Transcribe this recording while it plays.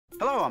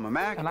Hello, I'm a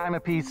Mac. And I'm a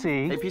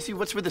PC. Hey, PC,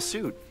 what's with the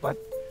suit? What?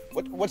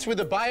 What's with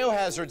the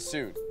Biohazard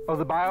Suit? Oh,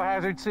 the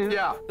Biohazard Suit?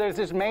 Yeah. There's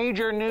this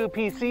major new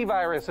PC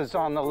virus that's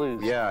on the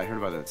loose. Yeah, I heard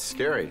about that. It's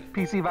scary.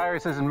 PC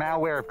viruses and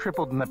malware have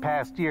tripled in the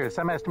past year.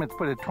 Some estimates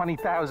put it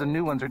 20,000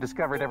 new ones are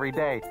discovered every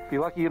day. If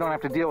you're lucky, you don't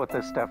have to deal with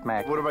this stuff,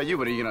 Mac. What about you?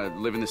 What, are you gonna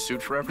live in the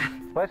suit forever?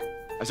 What?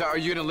 I said, are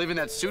you gonna live in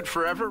that suit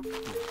forever?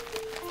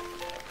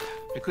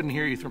 I couldn't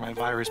hear you through my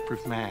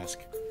virus-proof mask.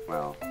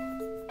 Well,